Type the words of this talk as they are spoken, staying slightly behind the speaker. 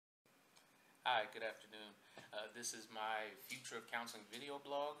Hi, good afternoon. This is my Future of Counseling video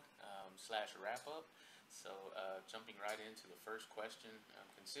blog slash wrap up. So, jumping right into the first question,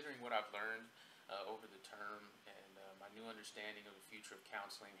 considering what I've learned over the term and my new understanding of the future of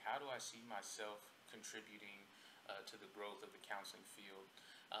counseling, how do I see myself contributing to the growth of the counseling field?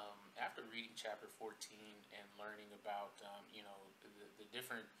 After reading chapter 14 and learning about, the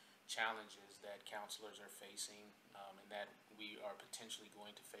different challenges that counselors are facing and that we are potentially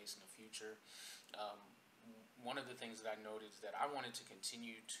going to face in the future. Um, One of the things that I noted is that I wanted to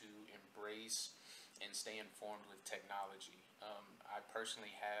continue to embrace and stay informed with technology. I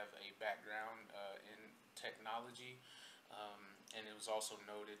personally have a background in technology, and it was also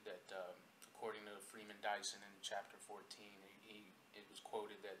noted that, according to Freeman Dyson in chapter 14, it was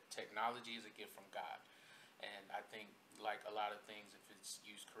quoted that technology is a gift from God. And I think, like a lot of things, if it's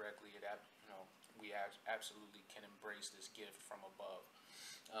used correctly, we absolutely can embrace this gift from above.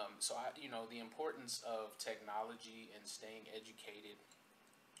 The importance of technology and staying educated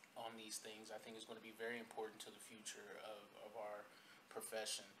on these things, I think, is going to be very important to the future of our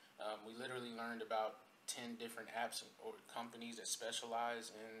profession. We literally learned about 10 different apps or companies that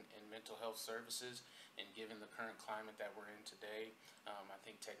specialize in mental health services. And given the current climate that we're in today, I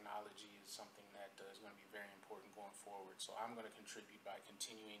think technology is something that is going to be very important going forward. So I'm going to contribute by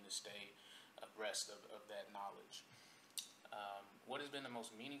continuing to stay abreast of that knowledge. What has been the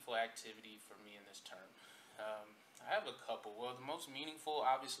most meaningful activity for me in this term? I have a couple. Well, the most meaningful,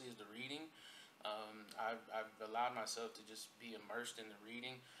 obviously, is the reading. I've allowed myself to just be immersed in the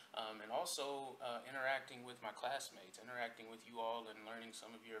reading, and also interacting with my classmates, interacting with you all, and learning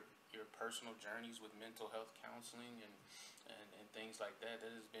some of your personal journeys with mental health counseling and things like that.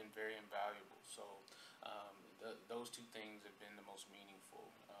 That has been very invaluable. So those two things have been the most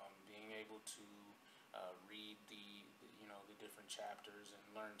meaningful. Being able to read the different chapters and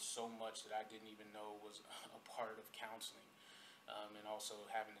learn so much that I didn't even know was a part of counseling, and also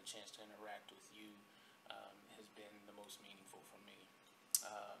having the chance to interact with you has been the most meaningful for me.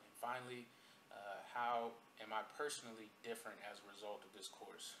 And finally, how am I personally different as a result of this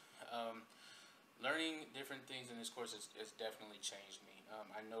course? Learning different things in this course has definitely changed me.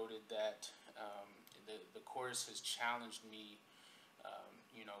 I noted that the course has challenged me,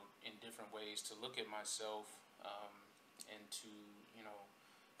 in different ways to look at myself, and to,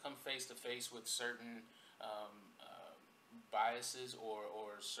 come face to face with certain biases or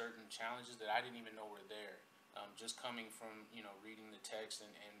certain challenges that I didn't even know were there. Just coming from, reading the text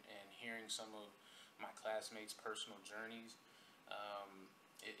and hearing some of my classmates' personal journeys,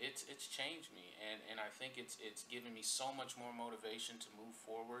 it's changed me, and I think it's given me so much more motivation to move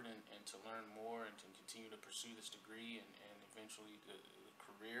forward and to learn more and to continue to pursue this degree and eventually the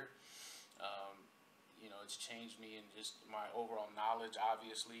career. Um, it's changed me in just my overall knowledge,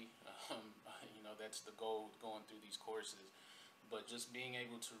 obviously. Um, that's the goal going through these courses. But just being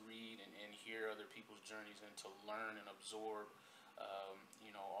able to read and hear other people's journeys and to learn and absorb,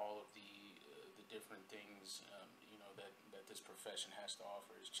 all of the different things, that this profession has to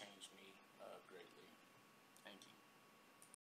offer has changed